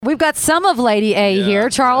We've got some of Lady A here.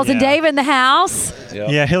 Charles and Dave in the house. Yep.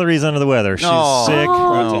 Yeah, Hillary's under the weather. She's sick.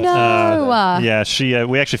 Oh, no. Yeah,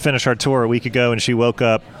 we actually finished our tour a week ago, and she woke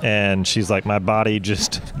up, and she's like, my body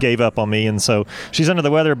just gave up on me, and so she's under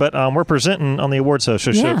the weather, but we're presenting on the awards show,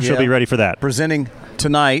 so she'll be ready for that. Presenting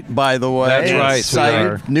tonight, by the way. That's right.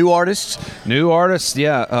 Excited. New artists? New artists,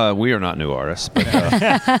 yeah. We are not new artists. But,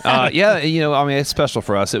 yeah, it's special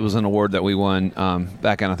for us. It was an award that we won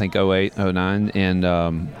back in, I think, 08, 09,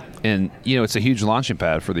 and it's a huge launching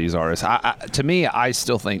pad for these artists. To me, I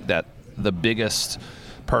still think that the biggest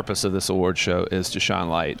purpose of this award show is to shine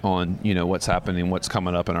light on what's happening, what's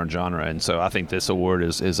coming up in our genre, and so I think this award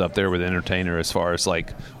is up there with Entertainer as far as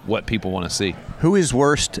like what people want to see. Who is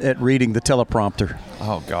worst at reading the teleprompter?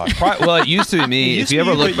 Oh God! Well, it used to be me. If you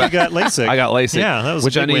ever look back, you got LASIK. I got LASIK. Yeah, that was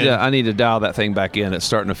which a big I need to dial that thing back in. It's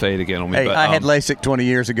starting to fade again on me. Hey, but, I had LASIK 20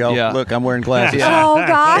 years ago. Yeah. Look, I'm wearing glasses. Yeah. Oh,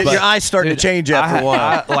 gosh. Your eyes starting to change after a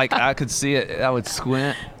while. I could see it. I would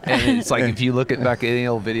squint. And it's like if you look at back at any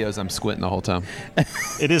old videos, I'm squinting the whole time.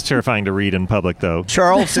 It is terrifying to read in public, though.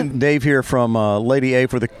 Charles and Dave here from Lady A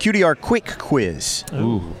for the QDR Quick Quiz.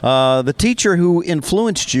 Ooh. The teacher who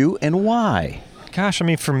influenced you and why? Gosh, I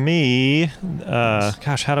mean, for me,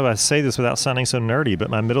 how do I say this without sounding so nerdy? But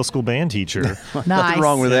my middle school band teacher. Nothing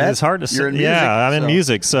wrong with that. It's hard to say. You're in music, yeah, I'm in so.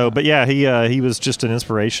 music. So, but yeah, he was just an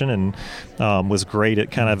inspiration and was great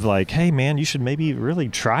at kind of like, hey, man, you should maybe really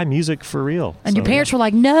try music for real. And your parents were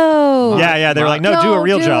like, no. Yeah, they were like, no, do a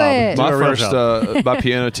real job. My first my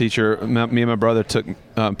piano teacher, me and my brother took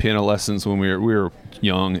piano lessons when we were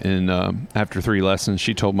young, and after 3 lessons,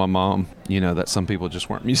 she told my mom, that some people just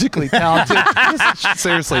weren't musically talented.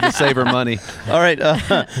 Seriously, to save her money. All right.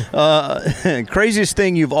 Craziest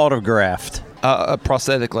thing you've autographed? A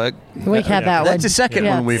prosthetic leg. We had that one. That's the second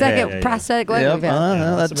one we've had. Second prosthetic leg we've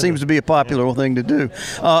had. That seems to be a popular thing to do.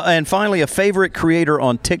 And finally, a favorite creator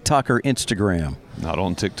on TikTok or Instagram? Not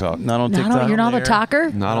on TikTok. Not on TikTok. You're not a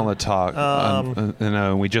talker? Not on the talk.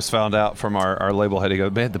 We just found out from our label head, he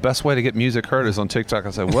goes, man, the best way to get music heard is on TikTok.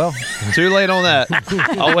 I said, well, too late on that.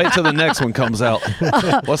 I'll wait till the next one comes out.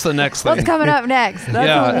 What's the next thing? What's coming up next?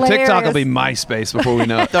 That's hilarious. TikTok will be MySpace before we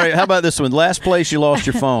know it. All right, how about this one? Last place you lost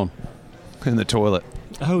your phone? In the toilet.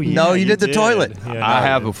 Oh, yeah. No, you did the toilet. Yeah, I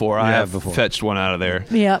have before. I have before. Fetched one out of there.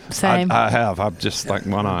 Yep, same. I have. I'm just like,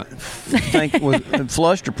 why not? Was it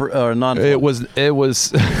flushed or non? It was.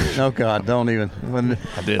 Oh God! Don't even.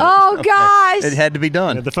 I did. Oh gosh! It had to be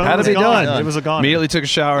done. Yeah, the phone Had to was be gone. done. It was a goner. Immediately took a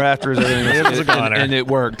shower after. It was a goner. and it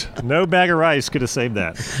worked. No bag of rice could have saved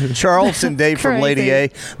that. Charles and Dave from Lady A.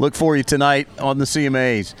 Crazy. Look for you tonight on the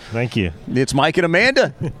CMAs. Thank you. It's Mike and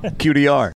Amanda, QDR.